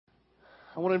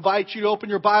I want to invite you to open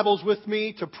your Bibles with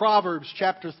me to Proverbs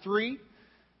chapter 3.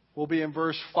 We'll be in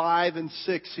verse 5 and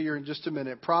 6 here in just a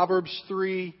minute. Proverbs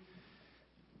 3,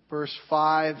 verse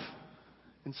 5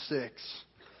 and 6.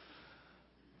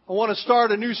 I want to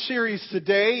start a new series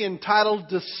today entitled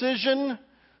Decision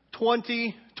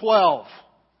 2012.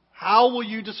 How will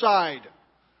you decide?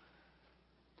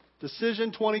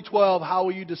 Decision 2012, how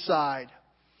will you decide?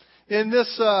 In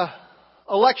this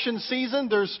election season,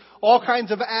 there's all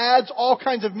kinds of ads, all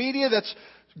kinds of media that's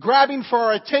grabbing for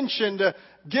our attention to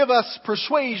give us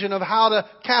persuasion of how to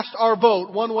cast our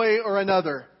vote one way or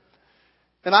another.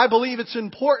 And I believe it's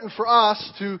important for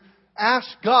us to ask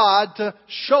God to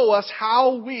show us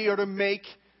how we are to make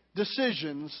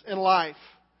decisions in life.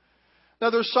 Now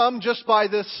there's some, just by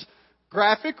this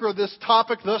graphic or this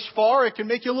topic thus far, it can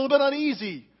make you a little bit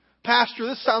uneasy. Pastor,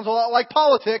 this sounds a lot like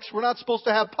politics. We're not supposed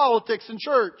to have politics in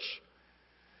church.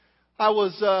 I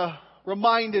was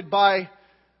reminded by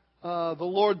the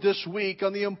Lord this week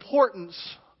on the importance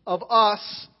of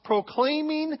us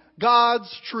proclaiming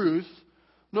God's truth,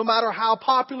 no matter how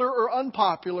popular or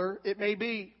unpopular it may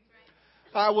be.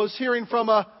 I was hearing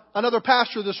from another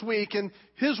pastor this week, and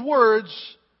his words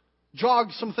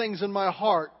jogged some things in my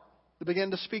heart that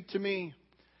began to speak to me.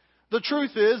 The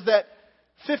truth is that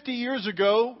 50 years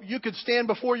ago, you could stand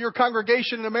before your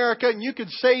congregation in America and you could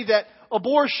say that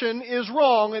abortion is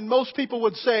wrong, and most people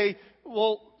would say,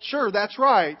 well, sure, that's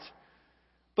right.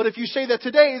 But if you say that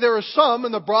today, there are some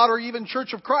in the broader even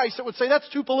Church of Christ that would say, that's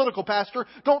too political, Pastor.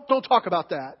 Don't talk about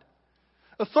that.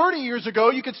 30 years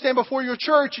ago, you could stand before your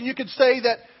church and you could say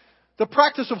that the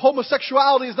practice of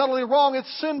homosexuality is not only wrong,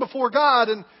 it's sin before God.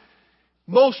 And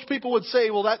most people would say,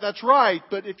 well, that's right.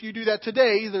 But if you do that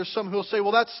today, there's some who will say,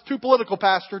 well, that's too political,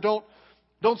 Pastor.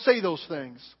 Don't say those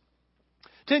things.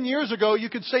 10 years ago, you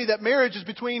could say that marriage is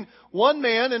between one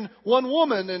man and one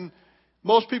woman. And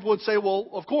most people would say, well,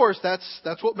 of course,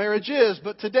 that's what marriage is.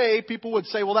 But today, people would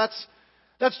say, well,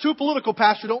 that's too political,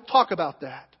 Pastor. Don't talk about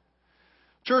that.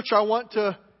 Church, I want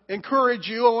to encourage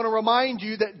you. I want to remind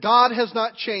you that God has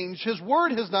not changed. His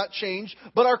Word has not changed.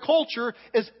 But our culture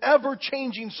is ever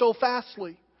changing so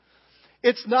fastly.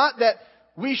 It's not that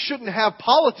we shouldn't have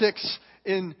politics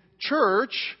in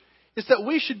church. It's that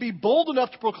we should be bold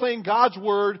enough to proclaim God's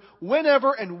Word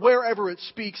whenever and wherever it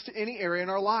speaks to any area in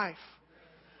our life.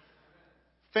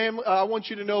 Family, I want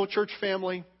you to know, church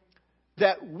family,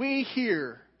 that we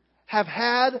here have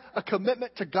had a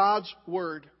commitment to God's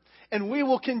Word. And we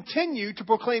will continue to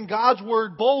proclaim God's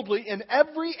Word boldly in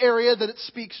every area that it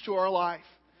speaks to our life.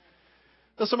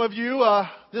 Now, some of you,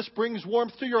 this brings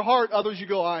warmth to your heart. Others, you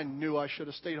go, I knew I should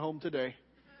have stayed home today.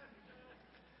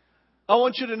 I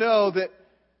want you to know that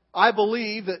I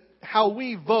believe that how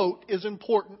we vote is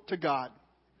important to God.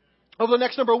 Over the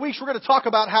next number of weeks, we're going to talk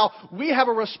about how we have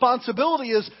a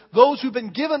responsibility as those who've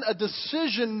been given a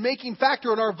decision-making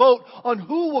factor in our vote on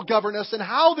who will govern us and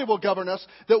how they will govern us,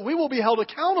 that we will be held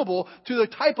accountable to the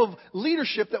type of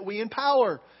leadership that we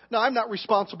empower. Now, I'm not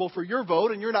responsible for your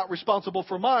vote, and you're not responsible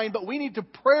for mine, but we need to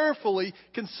prayerfully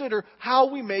consider how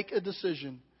we make a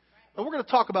decision. And we're going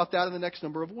to talk about that in the next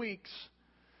number of weeks.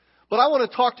 But I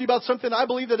want to talk to you about something I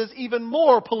believe that is even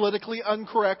more politically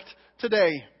incorrect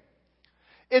today.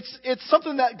 It's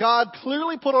something that God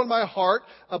clearly put on my heart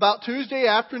about Tuesday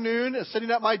afternoon,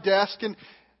 sitting at my desk, and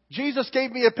Jesus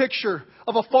gave me a picture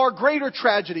of a far greater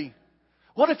tragedy.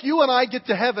 What if you and I get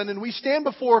to heaven and we stand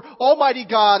before Almighty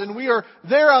God and we are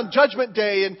there on Judgment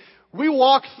Day and we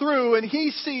walk through and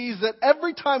He sees that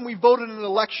every time we voted in an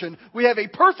election, we have a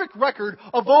perfect record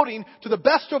of voting to the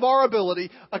best of our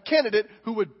ability, a candidate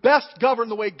who would best govern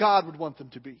the way God would want them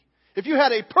to be. If you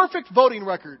had a perfect voting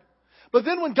record, but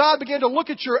then when God began to look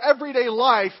at your everyday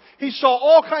life, He saw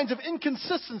all kinds of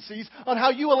inconsistencies on how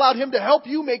you allowed Him to help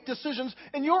you make decisions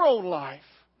in your own life.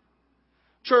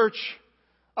 Church,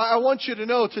 I want you to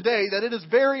know today that it is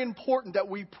very important that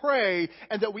we pray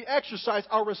and that we exercise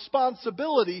our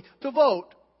responsibility to vote.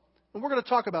 And we're going to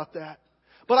talk about that.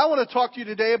 But I want to talk to you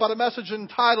today about a message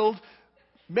entitled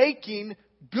Making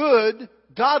Good,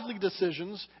 Godly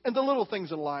Decisions in the Little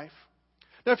Things in Life.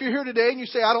 Now, if you're here today and you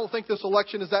say, I don't think this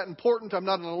election is that important, I'm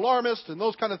not an alarmist and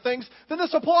those kind of things, then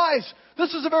this applies.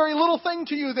 This is a very little thing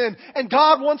to you then. And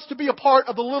God wants to be a part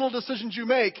of the little decisions you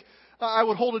make. I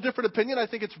would hold a different opinion. I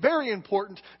think it's very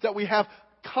important that we have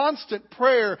constant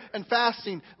prayer and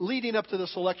fasting leading up to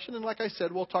this election. And like I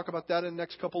said, we'll talk about that in the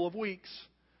next couple of weeks.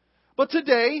 But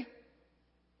today,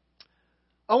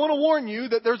 I want to warn you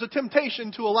that there's a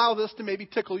temptation to allow this to maybe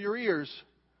tickle your ears.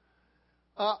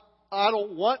 I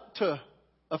don't want to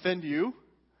offend you,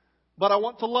 but I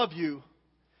want to love you.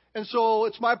 And so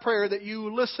it's my prayer that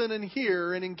you listen and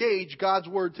hear and engage God's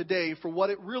Word today for what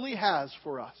it really has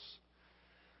for us.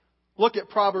 Look at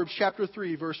Proverbs chapter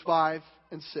 3, verse 5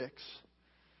 and 6.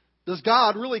 Does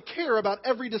God really care about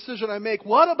every decision I make?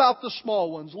 What about the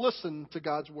small ones? Listen to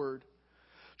God's Word.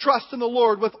 Trust in the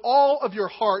Lord with all of your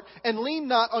heart and lean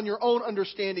not on your own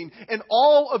understanding. In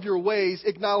all of your ways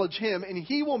acknowledge Him, and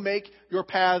He will make your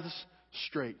paths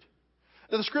straight.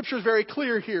 Now, the Scripture is very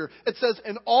clear here. It says,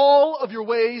 in all of your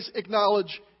ways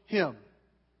acknowledge Him.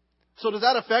 So does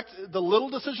that affect the little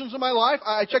decisions in my life?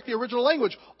 I checked the original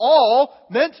language. All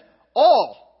meant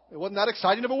all. It wasn't that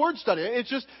exciting of a word study.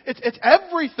 It's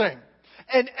everything.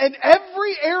 And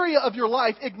every area of your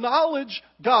life, acknowledge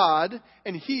God,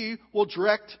 and He will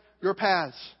direct your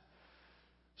paths.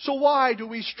 So why do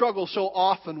we struggle so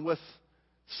often with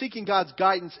seeking God's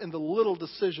guidance in the little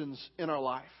decisions in our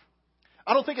life?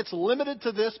 I don't think it's limited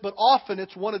to this, but often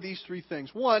it's one of these three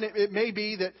things. One, it may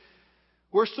be that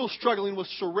we're still struggling with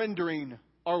surrendering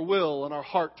our will and our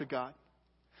heart to God.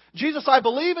 Jesus, I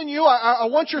believe in you. I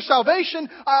want your salvation.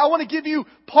 I want to give you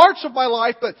parts of my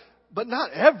life, but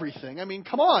not everything. I mean,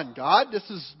 come on, God. This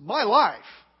is my life.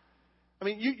 I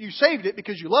mean, you saved it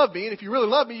because you love me, and if you really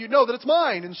love me, you know that it's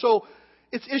mine. And so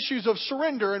it's issues of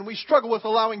surrender, and we struggle with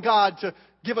allowing God to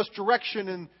give us direction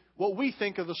in what we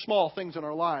think of the small things in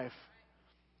our life.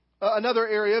 Another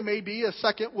area may be, a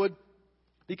second would,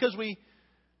 because we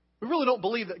really don't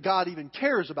believe that God even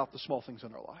cares about the small things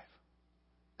in our life.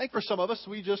 I think for some of us,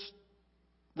 we just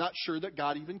not sure that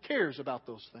God even cares about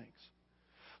those things.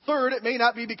 Third, it may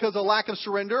not be because of lack of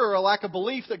surrender or a lack of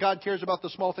belief that God cares about the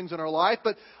small things in our life,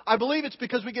 but I believe it's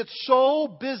because we get so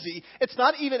busy. It's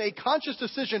not even a conscious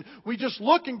decision. We just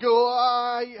look and go,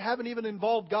 I haven't even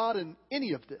involved God in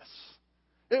any of this.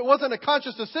 It wasn't a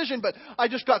conscious decision, but I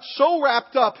just got so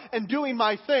wrapped up in doing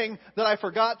my thing that I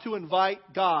forgot to invite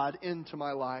God into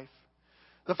my life.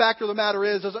 The fact of the matter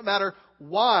is, it doesn't matter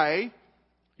why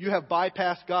you have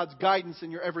bypassed God's guidance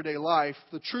in your everyday life,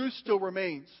 the truth still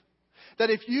remains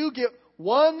that if you get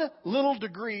one little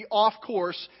degree off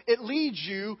course, it leads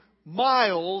you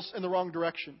miles in the wrong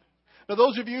direction. Now,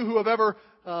 those of you who have ever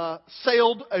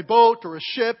sailed a boat or a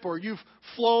ship, or you've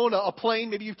flown a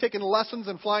plane, maybe you've taken lessons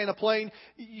in flying a plane,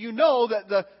 you know that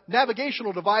the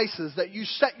navigational devices that you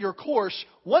set your course,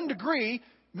 1 degree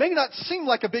may not seem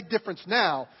like a big difference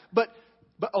now, but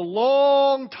a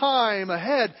long time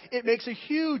ahead, it makes a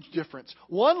huge difference.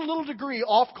 1 little degree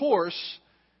off course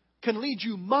can lead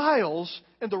you miles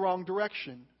in the wrong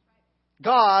direction.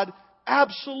 God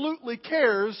absolutely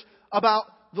cares about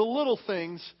the little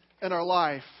things in our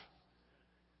life.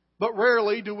 But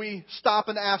rarely do we stop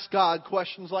and ask God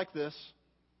questions like this.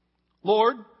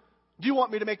 Lord, do you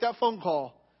want me to make that phone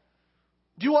call?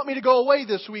 Do you want me to go away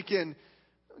this weekend?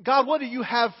 God, what do you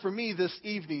have for me this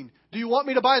evening? Do you want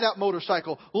me to buy that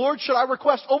motorcycle? Lord, should I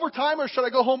request overtime or should I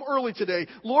go home early today?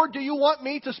 Lord, do you want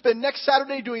me to spend next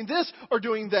Saturday doing this or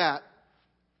doing that?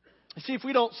 You see, if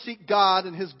we don't seek God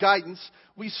and His guidance,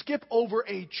 we skip over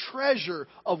a treasure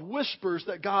of whispers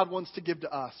that God wants to give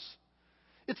to us.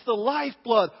 It's the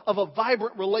lifeblood of a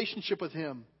vibrant relationship with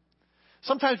Him.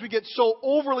 Sometimes we get so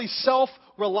overly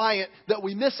self-reliant that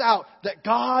we miss out that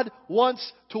God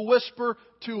wants to whisper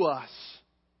to us.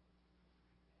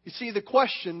 You see, the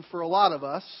question for a lot of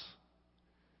us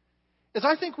is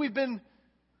I think we've been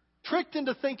tricked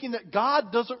into thinking that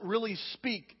God doesn't really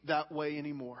speak that way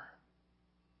anymore.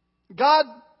 God,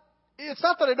 it's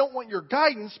not that I don't want your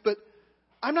guidance, but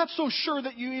I'm not so sure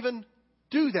that you even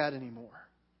do that anymore.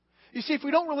 You see, if we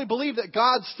don't really believe that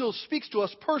God still speaks to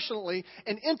us personally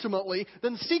and intimately,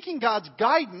 then seeking God's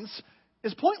guidance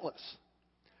is pointless.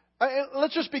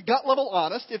 Let's just be gut level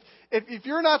honest. If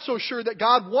you're not so sure that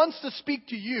God wants to speak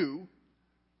to you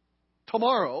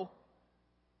tomorrow,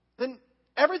 then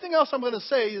everything else I'm going to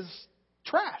say is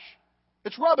trash.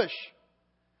 It's rubbish.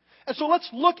 And so let's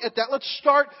look at that. Let's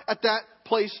start at that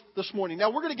place this morning. Now,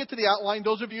 we're going to get to the outline.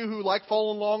 Those of you who like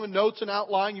following along in notes and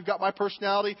outline, you've got my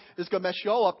personality. It's going to mess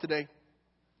you all up today.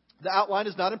 The outline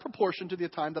is not in proportion to the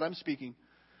time that I'm speaking.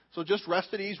 So just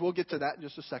rest at ease. We'll get to that in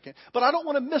just a second. But I don't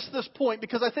want to miss this point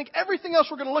because I think everything else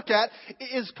we're going to look at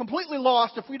is completely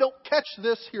lost if we don't catch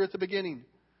this here at the beginning.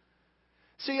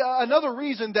 See, another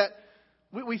reason that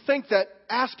we think that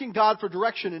asking God for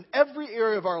direction in every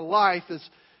area of our life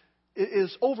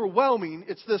is overwhelming.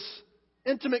 It's this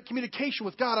intimate communication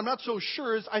with God. I'm not so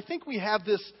sure. I think we have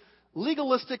this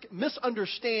legalistic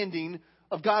misunderstanding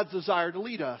of God's desire to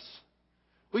lead us.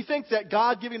 We think that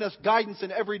God giving us guidance in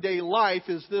everyday life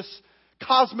is this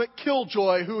cosmic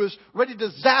killjoy who is ready to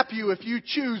zap you if you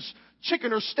choose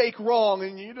chicken or steak wrong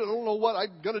and you don't know what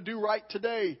I'm going to do right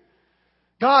today.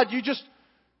 God, you just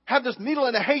have this needle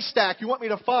in a haystack you want me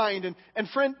to find. And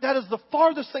friend, that is the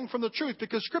farthest thing from the truth,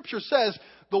 because Scripture says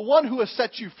the one who has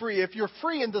set you free, if you're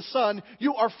free in the Son,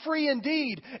 you are free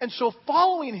indeed. And so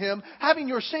following Him, having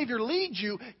your Savior lead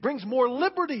you, brings more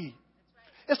liberty.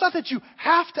 It's not that you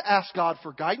have to ask God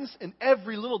for guidance in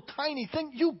every little tiny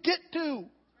thing. You get to.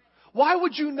 Why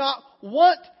would you not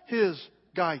want His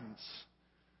guidance?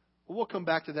 Well, we'll come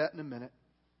back to that in a minute.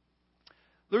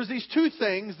 There's these two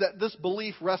things that this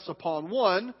belief rests upon.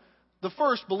 One, the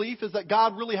first belief is that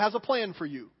God really has a plan for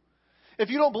you. If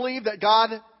you don't believe that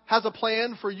God has a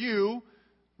plan for you,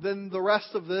 then the rest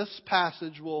of this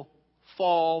passage will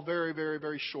fall very, very,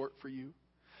 very short for you.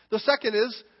 The second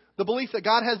is the belief that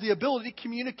God has the ability to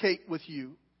communicate with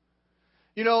you.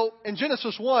 You know, in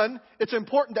Genesis 1, it's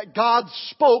important that God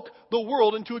spoke the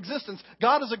world into existence.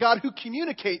 God is a God who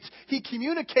communicates. He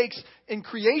communicates in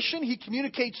creation, He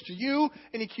communicates to you,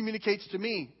 and He communicates to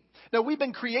me. Now, we've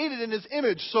been created in His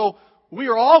image, so we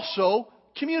are also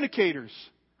communicators.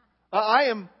 I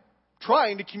am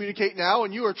trying to communicate now,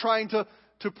 and you are trying to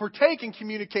partake in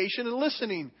communication and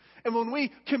listening. And when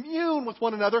we commune with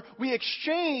one another, we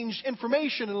exchange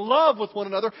information and love with one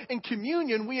another. In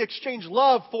communion, we exchange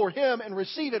love for Him and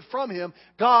receive it from Him.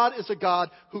 God is a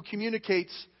God who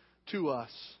communicates to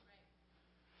us.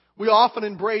 We often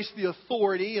embrace the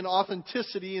authority and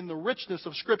authenticity and the richness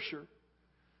of Scripture.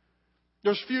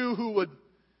 There's few who would,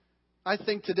 I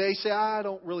think today, say, I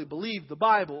don't really believe the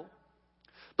Bible.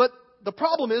 But the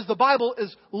problem is the Bible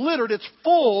is littered. It's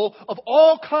full of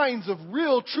all kinds of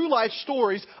real, true life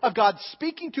stories of God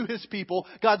speaking to His people,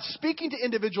 God speaking to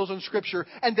individuals in Scripture,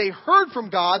 and they heard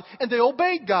from God and they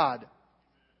obeyed God.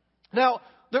 Now,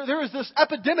 there is this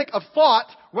epidemic of thought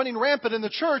running rampant in the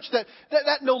church that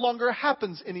no longer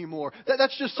happens anymore.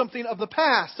 That's just something of the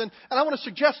past. And I want to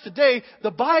suggest today,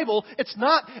 the Bible, it's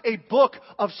not a book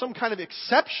of some kind of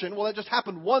exception. Well, that just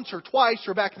happened once or twice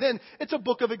or back then. It's a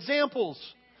book of examples.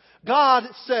 God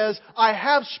says, I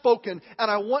have spoken, and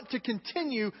I want to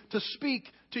continue to speak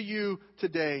to you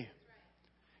today.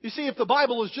 You see, if the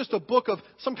Bible is just a book of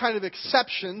some kind of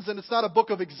exceptions, and it's not a book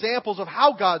of examples of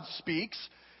how God speaks,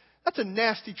 that's a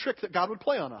nasty trick that God would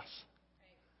play on us.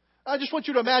 I just want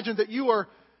you to imagine that you are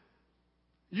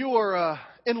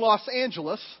in Los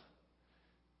Angeles,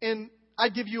 and I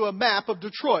give you a map of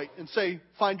Detroit and say,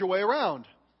 find your way around.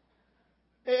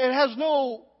 It has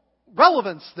no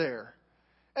relevance there.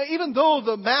 Even though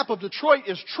the map of Detroit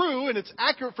is true and it's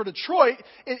accurate for Detroit,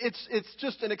 it's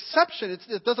just an exception.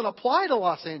 It doesn't apply to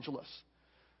Los Angeles.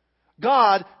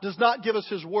 God does not give us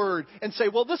His Word and say,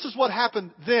 well, this is what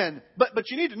happened then. But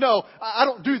you need to know, I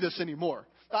don't do this anymore.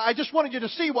 I just wanted you to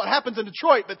see what happens in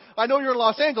Detroit, but I know you're in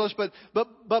Los Angeles, but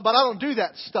I don't do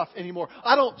that stuff anymore.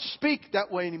 I don't speak that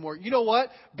way anymore. You know what?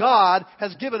 God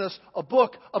has given us a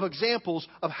book of examples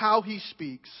of how He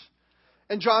speaks.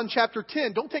 In John chapter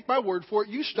 10, don't take my word for it,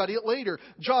 you study it later.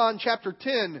 John chapter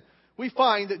 10, we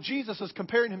find that Jesus is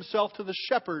comparing Himself to the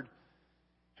shepherd.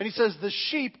 And He says, the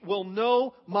sheep will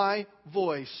know my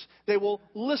voice. They will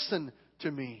listen to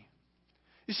me.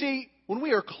 You see, when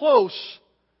we are close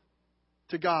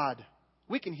to God,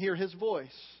 we can hear His voice.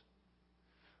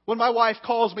 When my wife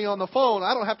calls me on the phone,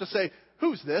 I don't have to say,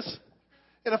 who's this?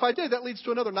 And if I did, that leads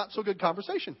to another not so good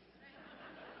conversation.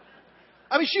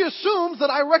 I mean, she assumes that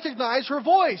I recognize her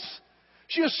voice.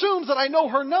 She assumes that I know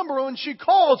her number. When she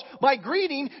calls, my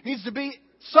greeting needs to be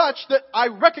such that I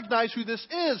recognize who this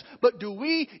is. But do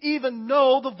we even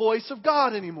know the voice of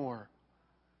God anymore?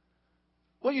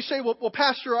 Well, you say, well,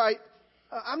 Pastor,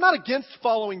 I'm not against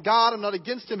following God. I'm not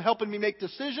against Him helping me make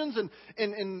decisions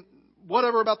and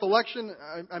whatever about the election.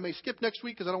 I may skip next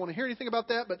week because I don't want to hear anything about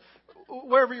that. But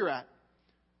wherever you're at.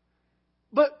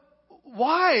 But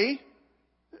why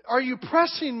are you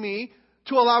pressing me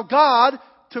to allow God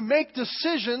to make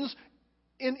decisions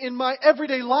in my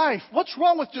everyday life? What's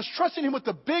wrong with just trusting Him with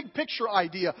the big picture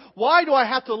idea? Why do I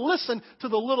have to listen to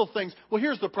the little things? Well,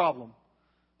 here's the problem.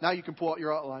 Now you can pull out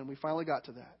your outline. We finally got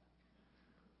to that.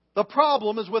 The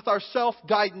problem is with our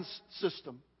self-guidance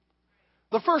system.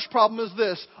 The first problem is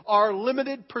this, our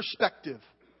limited perspective.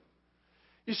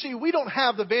 You see, we don't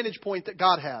have the vantage point that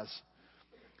God has.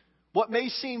 What may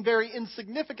seem very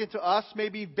insignificant to us may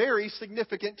be very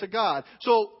significant to God.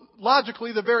 So,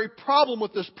 logically, the very problem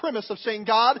with this premise of saying,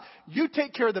 God, you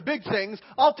take care of the big things,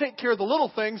 I'll take care of the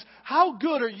little things, how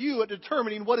good are you at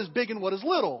determining what is big and what is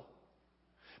little?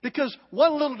 Because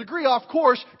one little degree off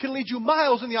course can lead you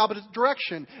miles in the opposite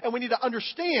direction. And we need to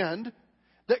understand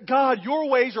that God, your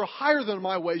ways are higher than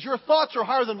my ways. Your thoughts are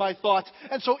higher than my thoughts.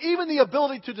 And so even the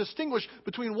ability to distinguish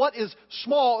between what is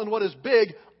small and what is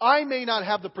big, I may not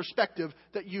have the perspective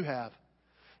that you have.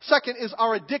 Second is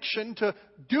our addiction to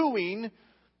doing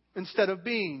instead of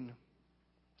being.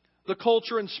 The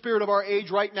culture and spirit of our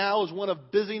age right now is one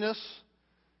of busyness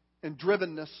and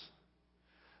drivenness.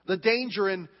 The danger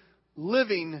in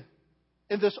living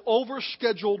in this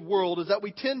overscheduled world is that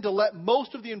we tend to let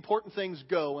most of the important things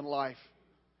go in life.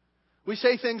 We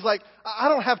say things like, I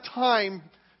don't have time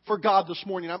for God this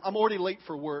morning. I'm already late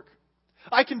for work.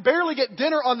 I can barely get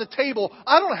dinner on the table.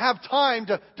 I don't have time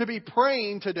to be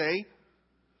praying today.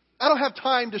 I don't have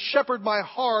time to shepherd my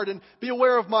heart and be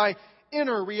aware of my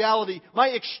inner reality. My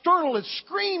external is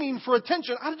screaming for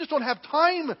attention. I just don't have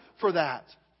time for that.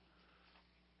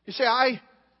 You say, I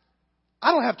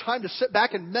don't have time to sit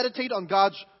back and meditate on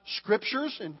God's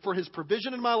Scriptures and for His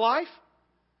provision in my life.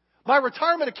 My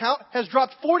retirement account has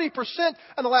dropped 40%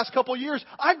 in the last couple of years.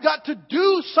 I've got to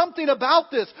do something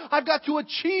about this. I've got to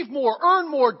achieve more,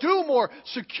 earn more, do more,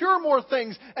 secure more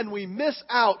things. And we miss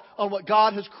out on what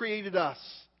God has created us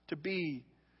to be.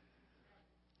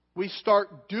 We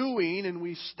start doing and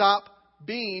we stop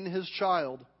being His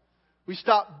child. We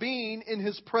stop being in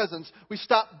His presence. We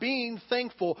stop being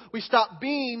thankful. We stop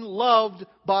being loved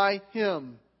by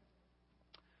Him.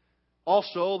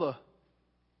 Also, the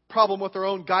problem with our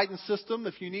own guidance system,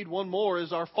 if you need one more,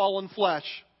 is our fallen flesh.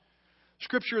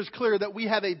 Scripture is clear that we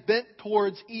have a bent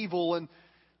towards evil, and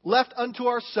left unto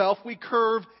ourselves, we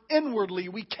curve inwardly.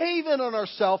 We cave in on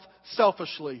ourselves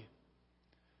selfishly.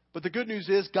 But the good news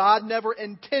is God never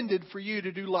intended for you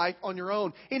to do life on your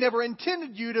own. He never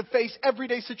intended you to face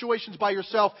everyday situations by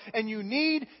yourself, and you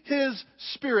need His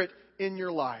Spirit in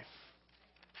your life.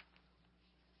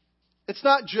 It's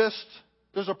not just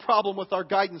there's a problem with our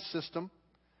guidance system.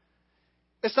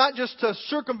 It's not just to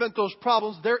circumvent those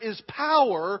problems. There is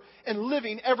power in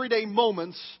living everyday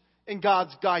moments in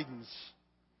God's guidance.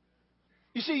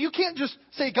 You see, you can't just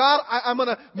say, God, I'm going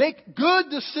to make good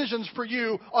decisions for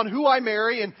you on who I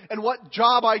marry and what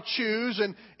job I choose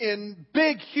and in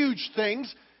big, huge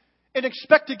things and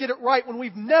expect to get it right when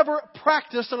we've never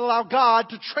practiced and allowed God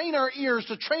to train our ears,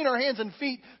 to train our hands and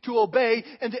feet to obey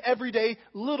into everyday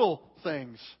little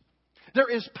things. There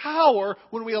is power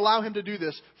when we allow Him to do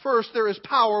this. First, there is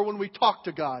power when we talk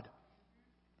to God.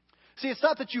 See, it's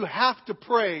not that you have to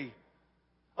pray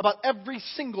about every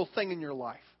single thing in your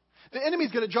life. The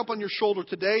enemy's going to jump on your shoulder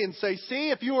today and say, see,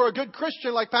 if you were a good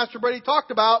Christian like Pastor Brady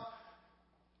talked about,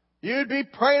 you'd be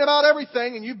praying about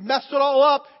everything and you've messed it all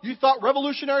up. You thought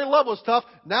revolutionary love was tough.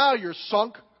 Now you're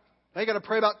sunk. Now you got to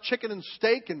pray about chicken and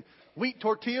steak and wheat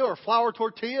tortilla or flour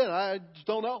tortilla, and I just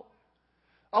don't know.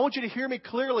 I want you to hear me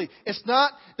clearly. It's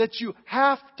not that you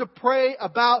have to pray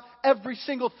about every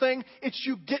single thing. It's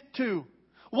you get to.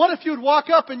 What if you'd walk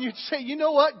up and you'd say, you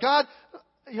know what, God,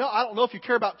 I don't know if you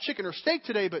care about chicken or steak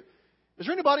today, but is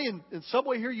there anybody in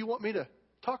Subway here you want me to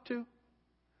talk to?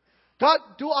 God,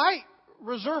 do I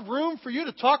reserve room for you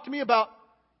to talk to me about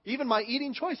even my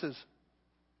eating choices?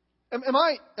 Am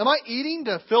I eating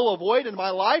to fill a void in my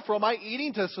life, or am I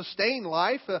eating to sustain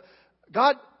life?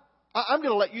 God, I'm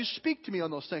going to let you speak to me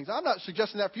on those things. I'm not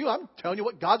suggesting that for you. I'm telling you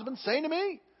what God's been saying to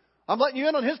me. I'm letting you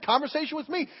in on His conversation with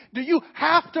me. Do you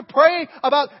have to pray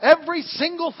about every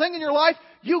single thing in your life?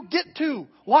 You get to.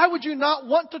 Why would you not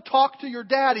want to talk to your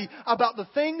daddy about the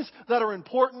things that are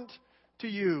important to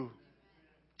you?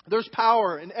 There's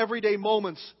power in everyday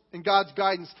moments in God's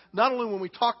guidance, not only when we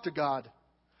talk to God,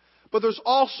 but there's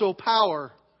also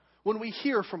power when we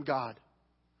hear from God.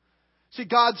 See,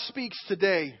 God speaks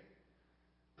today.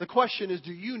 The question is,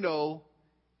 do you know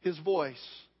His voice?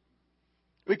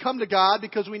 We come to God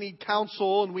because we need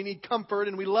counsel and we need comfort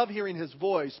and we love hearing His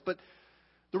voice. But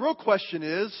the real question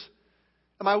is,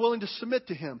 am I willing to submit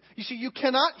to Him? You see, you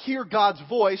cannot hear God's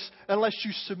voice unless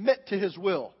you submit to His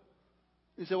will.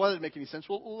 You say, well, that doesn't make any sense.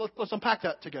 Well, let's unpack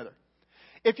that together.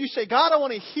 If you say, God, I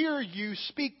want to hear you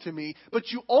speak to me,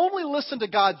 but you only listen to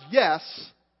God's yes,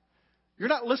 you're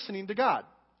not listening to God.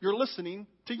 You're listening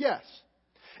to yes.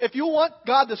 If you want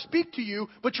God to speak to you,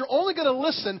 but you're only going to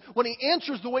listen when He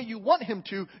answers the way you want Him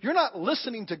to, you're not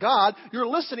listening to God. You're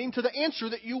listening to the answer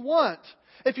that you want.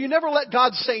 If you never let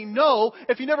God say no,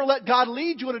 if you never let God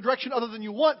lead you in a direction other than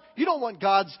you want, you don't want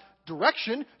God's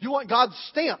direction. You want God's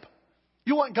stamp.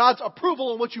 You want God's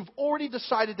approval on what you've already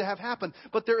decided to have happen.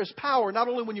 But there is power not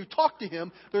only when you talk to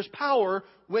Him, there's power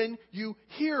when you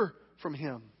hear from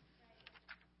Him.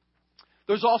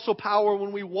 There's also power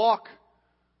when we walk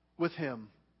with Him.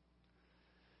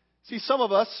 See, some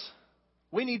of us,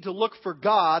 we need to look for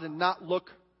God and not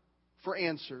look for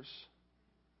answers.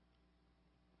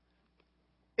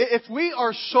 If we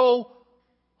are so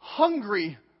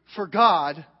hungry for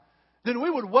God then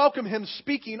we would welcome Him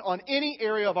speaking on any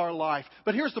area of our life.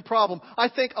 But here's the problem. I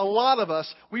think a lot of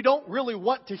us, we don't really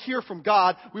want to hear from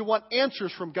God. We want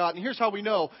answers from God. And here's how we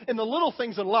know. In the little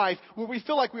things in life where we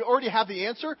feel like we already have the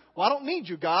answer, well, I don't need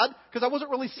you, God, because I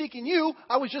wasn't really seeking you.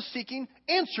 I was just seeking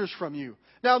answers from you.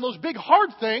 Now, in those big,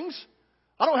 hard things,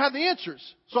 I don't have the answers.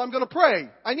 So I'm going to pray.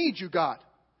 I need you, God.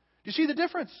 Do you see the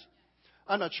difference?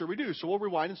 I'm not sure we do. So we'll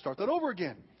rewind and start that over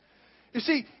again. You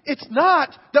see, it's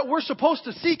not that we're supposed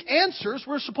to seek answers.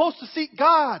 We're supposed to seek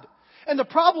God. And the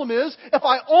problem is, if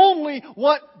I only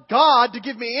want God to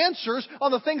give me answers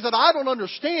on the things that I don't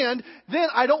understand, then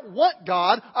I don't want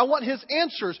God. I want His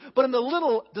answers. But in the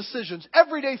little decisions,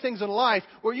 everyday things in life,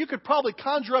 where you could probably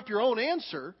conjure up your own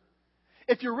answer,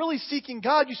 if you're really seeking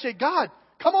God, you say, God,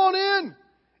 come on in.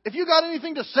 If you got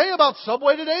anything to say about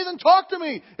Subway today, then talk to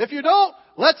me. If you don't,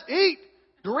 let's eat.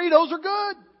 Doritos are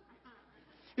good.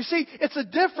 You see, it's a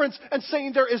difference in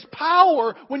saying there is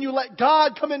power when you let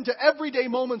God come into everyday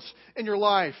moments in your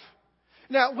life.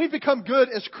 Now, we've become good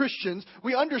as Christians.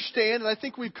 We understand, and I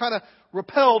think we've kind of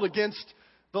repelled against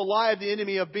the lie of the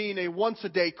enemy of being a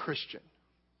once-a-day Christian.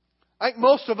 I think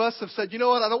most of us have said, you know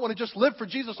what, I don't want to just live for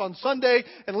Jesus on Sunday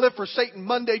and live for Satan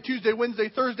Monday, Tuesday, Wednesday,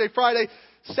 Thursday, Friday,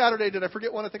 Saturday. Did I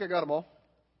forget one? I think I got them all.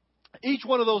 Each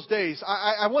one of those days,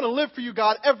 I want to live for you,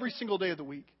 God, every single day of the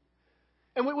week.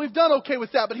 And we've done okay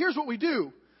with that. But here's what we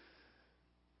do.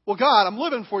 Well, God, I'm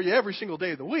living for you every single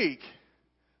day of the week.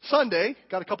 Sunday,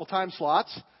 got a couple time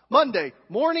slots. Monday,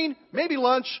 morning, maybe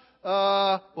lunch,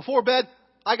 before bed,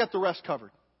 I got the rest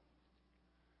covered.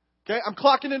 Okay, I'm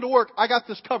clocking into work. I got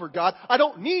this covered, God. I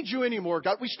don't need you anymore,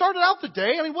 God. We started out the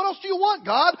day. I mean, what else do you want,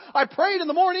 God? I prayed in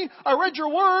the morning. I read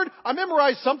your word. I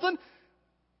memorized something.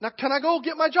 Now, can I go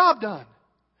get my job done?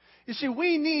 You see,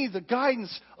 we need the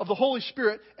guidance of the Holy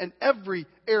Spirit in every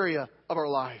area of our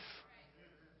life.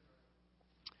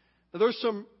 Now, there's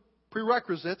some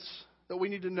prerequisites that we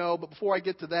need to know, but before I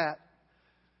get to that,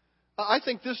 I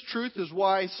think this truth is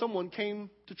why someone came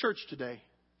to church today.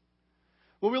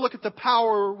 When we look at the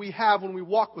power we have when we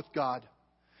walk with God,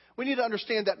 we need to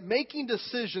understand that making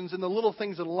decisions in the little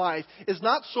things in life is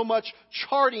not so much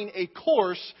charting a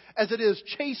course as it is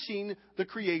chasing the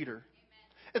Creator.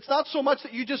 It's not so much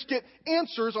that you just get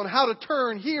answers on how to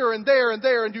turn here and there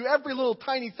and do every little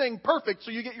tiny thing perfect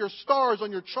so you get your stars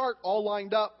on your chart all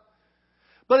lined up.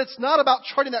 But it's not about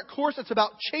charting that course. It's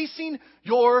about chasing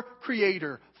your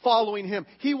Creator, following Him.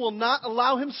 He will not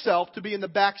allow Himself to be in the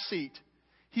back seat.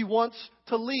 He wants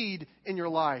to lead in your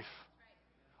life.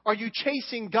 Are you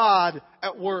chasing God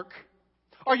at work?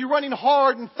 Are you running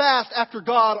hard and fast after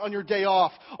God on your day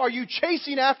off? Are you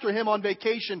chasing after Him on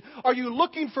vacation? Are you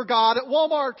looking for God at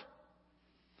Walmart?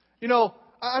 You know,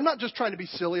 I'm not just trying to be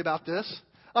silly about this.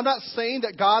 I'm not saying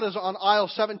that God is on aisle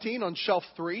 17 on shelf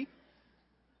 3.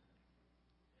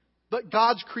 But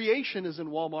God's creation is in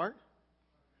Walmart.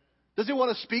 Does He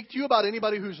want to speak to you about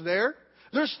anybody who's there?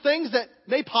 There's things that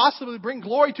may possibly bring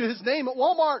glory to His name at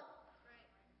Walmart.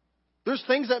 There's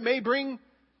things that may bring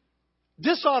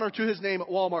dishonor to His name at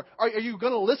Walmart. Are you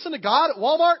going to listen to God at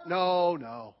Walmart?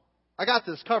 No. I got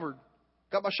this covered.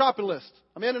 Got my shopping list.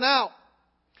 I'm in and out.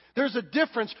 There's a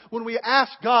difference when we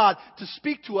ask God to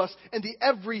speak to us in the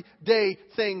everyday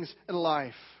things in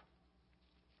life.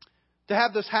 To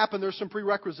have this happen, there's some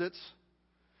prerequisites.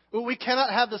 We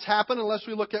cannot have this happen unless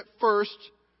we look at first,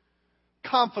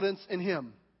 confidence in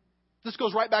Him. This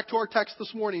goes right back to our text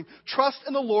this morning. Trust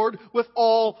in the Lord with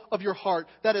all of your heart.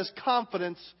 That is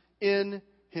confidence in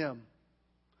Him.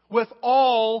 With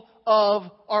all of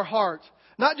our heart.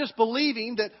 Not just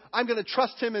believing that I'm going to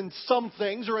trust Him in some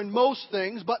things or in most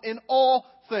things, but in all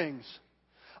things.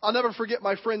 I'll never forget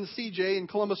my friend CJ in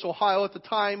Columbus, Ohio. At the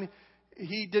time,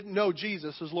 he didn't know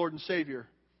Jesus as Lord and Savior.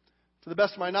 To the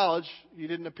best of my knowledge, he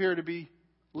didn't appear to be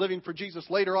living for Jesus.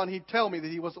 Later on, he'd tell me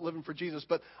that he wasn't living for Jesus.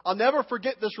 But I'll never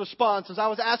forget this response as I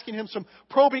was asking him some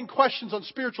probing questions on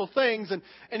spiritual things.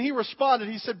 And he responded.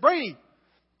 He said, Brady,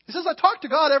 he says, I talk to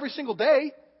God every single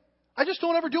day. I just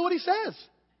don't ever do what He says.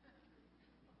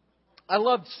 I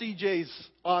loved CJ's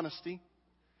honesty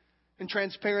and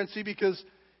transparency because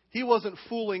he wasn't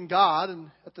fooling God.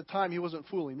 And at the time, he wasn't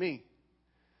fooling me.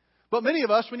 But many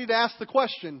of us, we need to ask the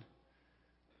question,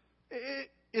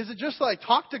 is it just that I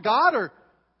talk to God, or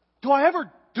do I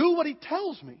ever do what He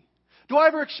tells me? Do I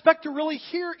ever expect to really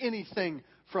hear anything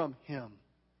from Him?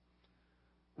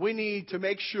 We need to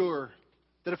make sure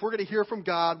that if we're going to hear from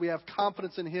God, we have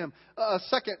confidence in Him.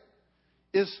 Second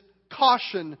is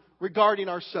caution regarding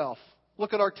ourselves.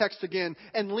 Look at our text again.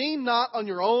 And lean not on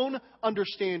your own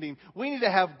understanding. We need to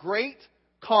have great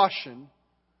caution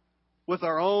with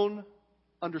our own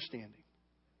understanding.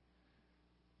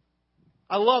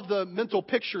 I love the mental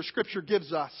picture Scripture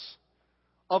gives us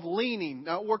of leaning.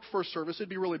 Now, it worked first service. It'd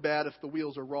be really bad if the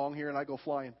wheels are wrong here and I go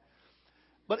flying.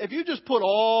 But if you just put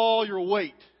all your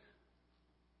weight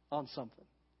on something.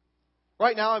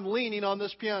 Right now, I'm leaning on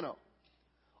this piano.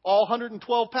 All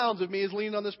 112 pounds of me is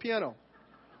leaning on this piano.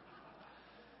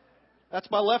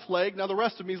 That's my left leg. Now the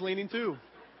rest of me is leaning too.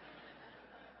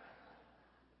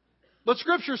 But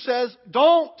Scripture says,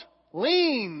 don't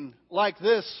lean like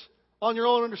this on your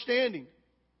own understanding.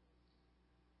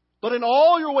 But in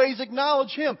all your ways,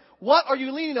 acknowledge Him. What are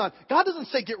you leaning on? God doesn't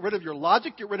say get rid of your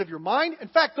logic, get rid of your mind. In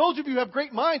fact, those of you who have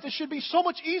great minds, it should be so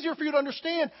much easier for you to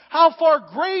understand how far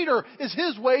greater is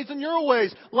His ways than your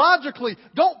ways. Logically,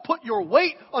 don't put your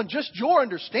weight on just your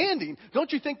understanding.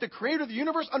 Don't you think the Creator of the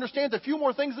universe understands a few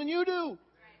more things than you do?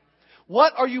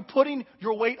 What are you putting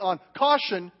your weight on?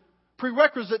 Caution.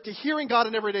 Prerequisite to hearing God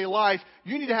in everyday life,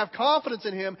 you need to have confidence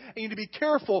in Him and you need to be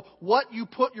careful what you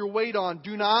put your weight on.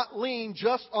 Do not lean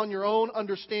just on your own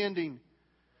understanding.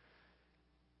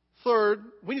 Third,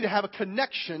 we need to have a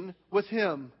connection with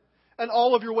Him. And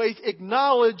all of your ways,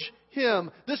 acknowledge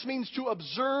Him. This means to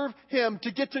observe Him,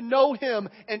 to get to know Him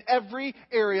in every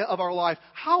area of our life.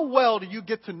 How well do you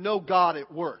get to know God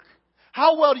at work?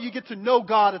 How well do you get to know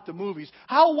God at the movies?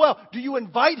 How well do you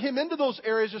invite Him into those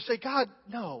areas and say, God,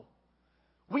 no.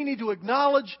 We need to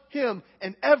acknowledge Him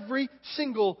in every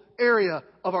single area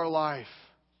of our life.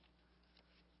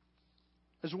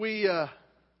 As we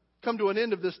come to an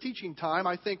end of this teaching time,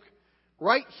 I think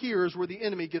right here is where the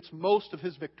enemy gets most of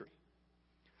his victory.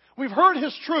 We've heard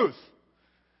His truth.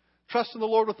 Trust in the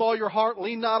Lord with all your heart.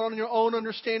 Lean not on your own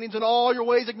understandings. In all your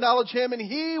ways acknowledge Him, and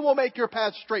He will make your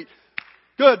path straight.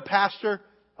 Good, Pastor.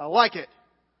 I like it.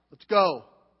 Let's go.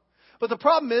 But the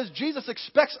problem is, Jesus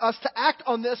expects us to act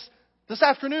on this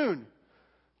afternoon,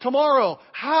 tomorrow.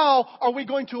 How are we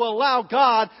going to allow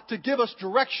God to give us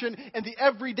direction in the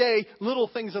everyday little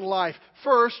things in life?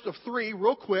 First of three,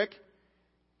 real quick,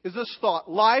 is this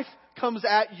thought. Life comes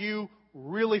at you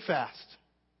really fast.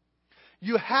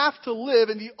 You have to live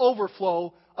in the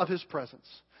overflow of His presence.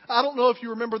 I don't know if you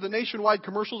remember the Nationwide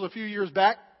commercials a few years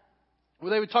back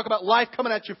where they would talk about life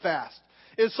coming at you fast.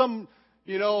 It's some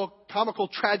comical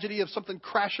tragedy of something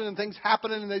crashing and things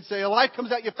happening, and they'd say, life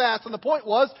comes at you fast. And the point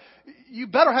was, you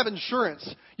better have insurance.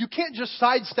 You can't just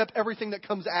sidestep everything that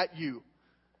comes at you.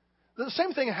 The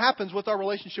same thing happens with our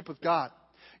relationship with God.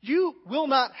 You will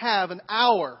not have an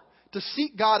hour to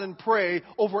seek God and pray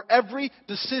over every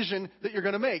decision that you're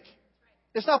going to make.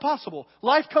 It's not possible.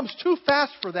 Life comes too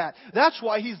fast for that. That's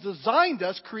why He's designed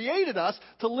us, created us,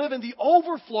 to live in the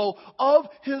overflow of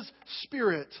His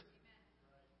Spirit.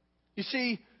 You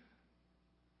see,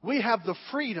 we have the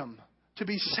freedom to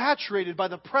be saturated by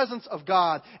the presence of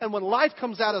God. And when life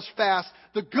comes at us fast,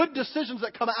 the good decisions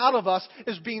that come out of us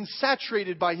is being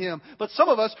saturated by Him. But some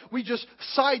of us, we just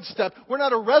sidestep. We're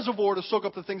not a reservoir to soak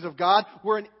up the things of God.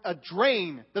 We're a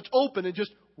drain that's open and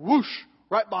just whoosh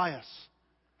right by us.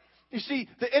 You see,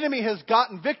 the enemy has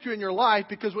gotten victory in your life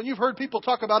because when you've heard people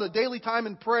talk about a daily time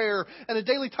in prayer and a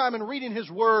daily time in reading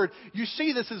His Word, you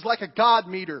see this as like a God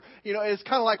meter. It's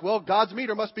kind of like, well, God's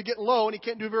meter must be getting low and He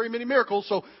can't do very many miracles,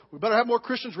 so we better have more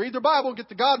Christians read their Bible and get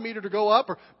the God meter to go up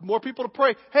or more people to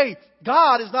pray. Hey,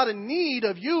 God is not in need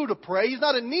of you to pray. He's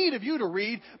not in need of you to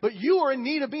read, but you are in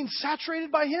need of being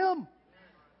saturated by Him.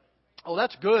 Oh,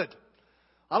 that's good.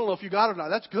 I don't know if you got it or not.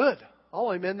 That's good.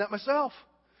 I'll amen that myself.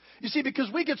 You see, because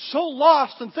we get so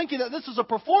lost in thinking that this is a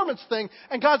performance thing,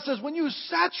 and God says, when you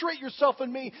saturate yourself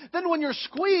in Me, then when you're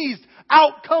squeezed,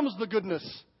 out comes the goodness.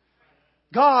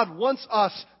 God wants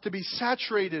us to be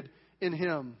saturated in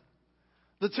Him.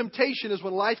 The temptation is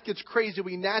when life gets crazy,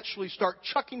 we naturally start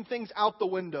chucking things out the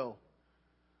window.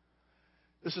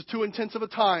 This is too intense of a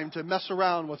time to mess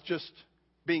around with just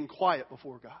being quiet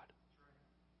before God.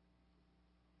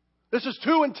 This is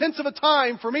too intense of a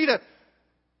time for me to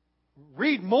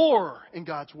read more in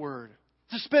God's Word,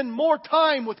 to spend more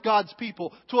time with God's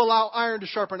people, to allow iron to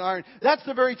sharpen iron. That's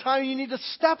the very time you need to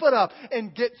step it up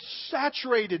and get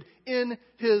saturated in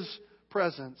His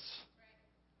presence.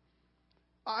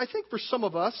 I think for some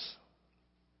of us,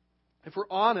 if we're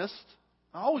honest,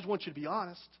 I always want you to be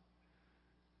honest.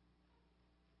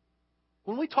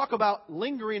 When we talk about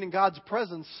lingering in God's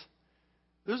presence,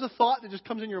 there's a thought that just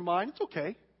comes in your mind. It's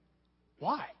okay.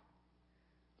 Why?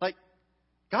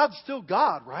 God's still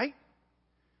God, right?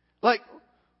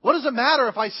 What does it matter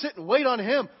if I sit and wait on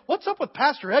Him? What's up with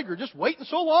Pastor Edgar just waiting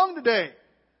so long today?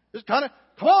 Just come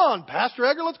on, Pastor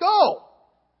Edgar, let's go.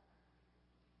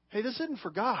 Hey, this isn't for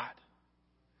God.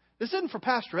 This isn't for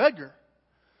Pastor Edgar.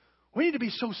 We need to be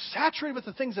so saturated with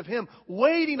the things of Him,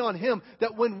 waiting on Him,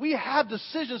 that when we have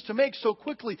decisions to make so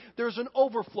quickly, there's an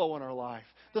overflow in our life.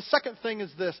 The second thing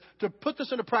is this. To put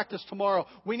this into practice tomorrow,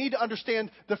 we need to understand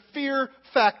the fear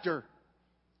factor.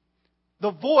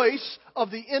 The voice of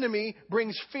the enemy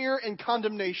brings fear and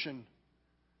condemnation.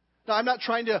 Now, I'm not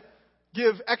trying to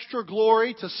give extra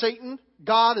glory to Satan.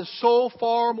 God is so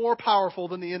far more powerful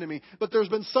than the enemy. But there's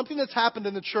been something that's happened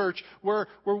in the church where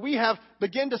we have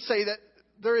begun to say that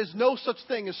there is no such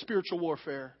thing as spiritual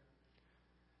warfare.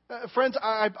 Friends,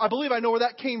 I believe I know where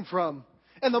that came from.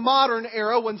 In the modern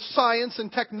era, when science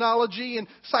and technology and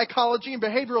psychology and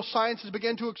behavioral sciences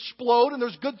began to explode, and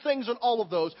there's good things in all of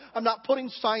those. I'm not putting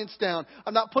science down.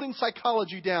 I'm not putting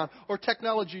psychology down or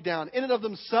technology down. In and of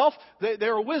themselves,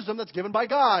 they're a wisdom that's given by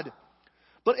God.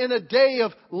 But in a day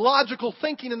of logical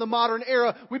thinking in the modern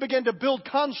era, we began to build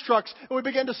constructs, and we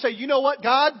began to say, you know what,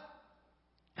 God?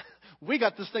 We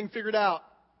got this thing figured out.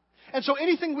 And so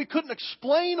anything we couldn't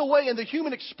explain away in the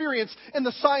human experience in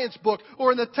the science book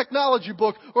or in the technology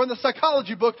book or in the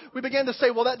psychology book, we began to say,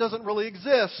 well, that doesn't really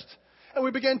exist. And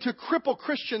we began to cripple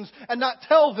Christians and not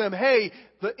tell them, hey,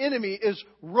 the enemy is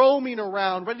roaming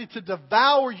around, ready to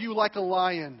devour you like a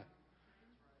lion.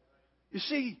 You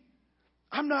see,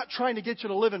 I'm not trying to get you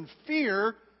to live in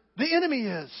fear. The enemy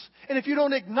is. And if you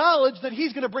don't acknowledge that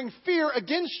he's going to bring fear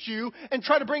against you and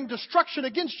try to bring destruction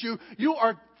against you, you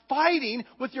are fighting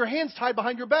with your hands tied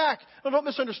behind your back. Now, don't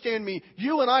misunderstand me.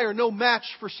 You and I are no match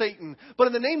for Satan. But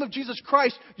in the name of Jesus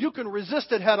Christ, you can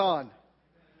resist it head on.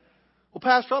 Well,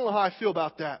 Pastor, I don't know how I feel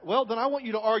about that. Well, then I want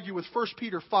you to argue with 1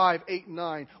 Peter 5, 8, and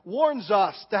 9. Warns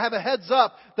us to have a heads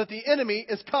up that the enemy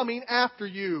is coming after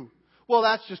you. Well,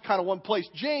 that's just kind of one place.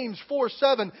 James 4,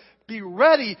 7. Be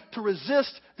ready to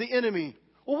resist the enemy.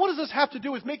 Well, what does this have to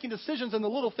do with making decisions in the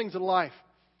little things in life?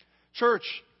 Church,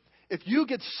 if you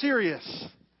get serious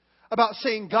about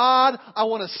saying, God, I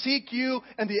want to seek you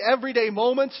in the everyday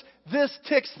moments, this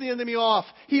ticks the enemy off.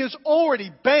 He is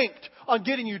already banked on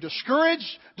getting you discouraged,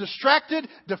 distracted,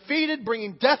 defeated,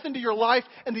 bringing death into your life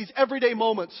in these everyday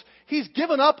moments. He's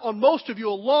given up on most of you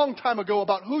a long time ago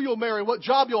about who you'll marry, what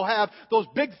job you'll have, those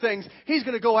big things. He's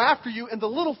going to go after you in the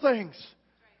little things.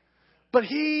 But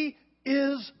he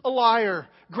is a liar.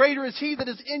 Greater is he that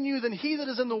is in you than he that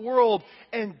is in the world.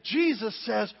 And Jesus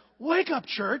says, wake up,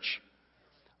 church.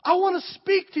 I want to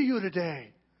speak to you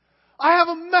today. I have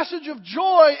a message of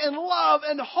joy and love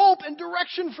and hope and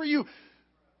direction for you.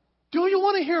 Do you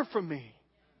want to hear from me?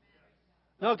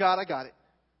 No, God, I got it.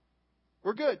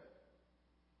 We're good.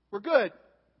 We're good.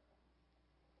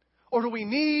 Or do we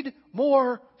need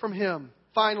more from Him?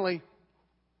 Finally,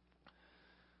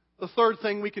 the third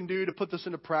thing we can do to put this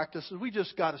into practice is we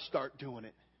just got to start doing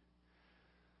it.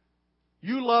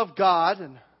 You love God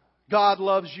and God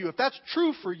loves you. If that's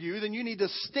true for you, then you need to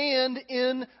stand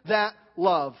in that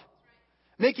love.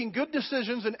 Making good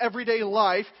decisions in everyday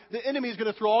life, the enemy is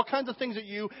going to throw all kinds of things at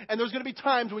you, and there's going to be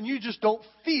times when you just don't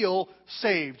feel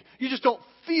saved. You just don't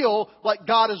feel like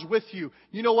God is with you.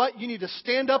 You know what? You need to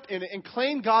stand up in it and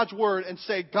claim God's Word and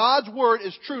say, God's Word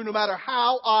is true no matter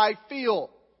how I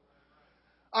feel.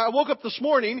 I woke up this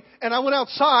morning and I went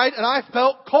outside and I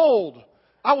felt cold.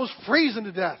 I was freezing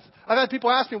to death. I've had people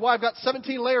ask me why I've got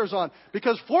 17 layers on.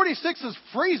 Because 46 is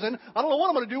freezing. I don't know what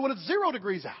I'm going to do when it's 0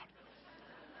 degrees out.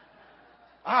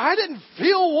 I didn't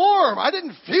feel warm. I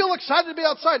didn't feel excited to be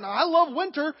outside. Now, I love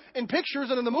winter in pictures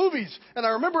and in the movies. And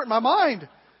I remember it in my mind.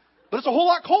 But it's a whole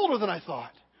lot colder than I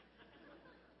thought.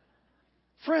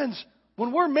 Friends,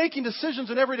 when we're making decisions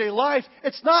in everyday life,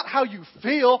 it's not how you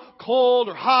feel, cold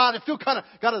or hot. I feel kind of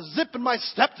got a zip in my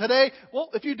step today. Well,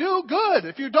 if you do, good.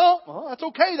 If you don't, well, that's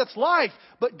okay. That's life.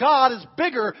 But God is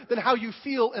bigger than how you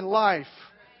feel in life.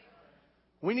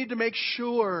 We need to make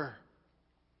sure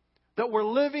that we're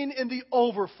living in the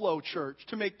overflow, church,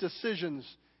 to make decisions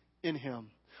in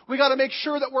Him. We got to make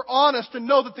sure that we're honest and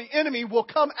know that the enemy will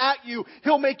come at you.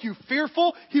 He'll make you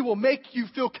fearful. He will make you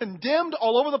feel condemned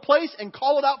all over the place and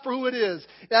call it out for who it is.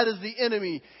 That is the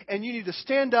enemy. And you need to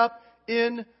stand up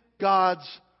in God's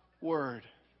Word.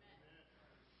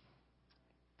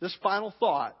 This final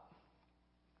thought,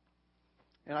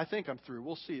 and I think I'm through.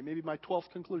 We'll see. It may be my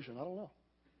 12th conclusion. I don't know.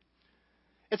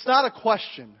 It's not a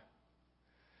question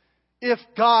if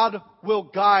God will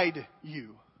guide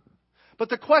you. But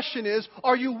the question is,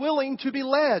 are you willing to be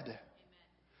led? Amen.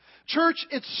 Church,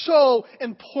 it's so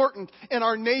important in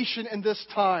our nation in this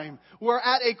time. We're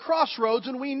at a crossroads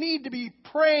and we need to be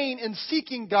praying and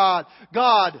seeking God.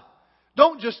 God,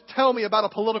 Don't just tell me about a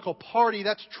political party.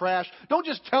 That's trash. Don't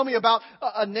just tell me about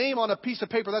a name on a piece of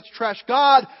paper. That's trash.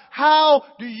 God, how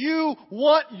do you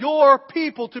want your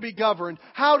people to be governed?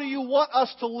 How do you want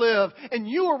us to live? And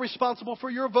you are responsible for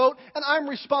your vote, and I'm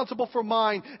responsible for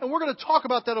mine. And we're going to talk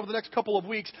about that over the next couple of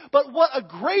weeks. But what a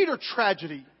greater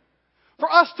tragedy for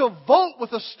us to vote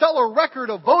with a stellar record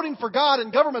of voting for God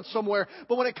in government somewhere.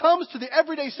 But when it comes to the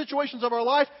everyday situations of our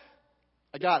life,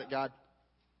 I got it, God.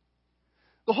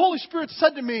 The Holy Spirit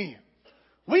said to me,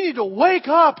 we need to wake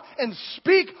up and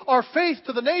speak our faith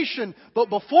to the nation. But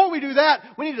before we do that,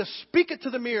 we need to speak it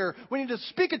to the mirror. We need to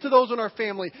speak it to those in our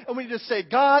family. And we need to say,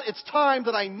 God, it's time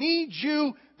that I need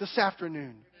you this afternoon.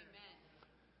 Amen.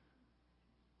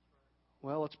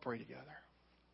 Well, let's pray together.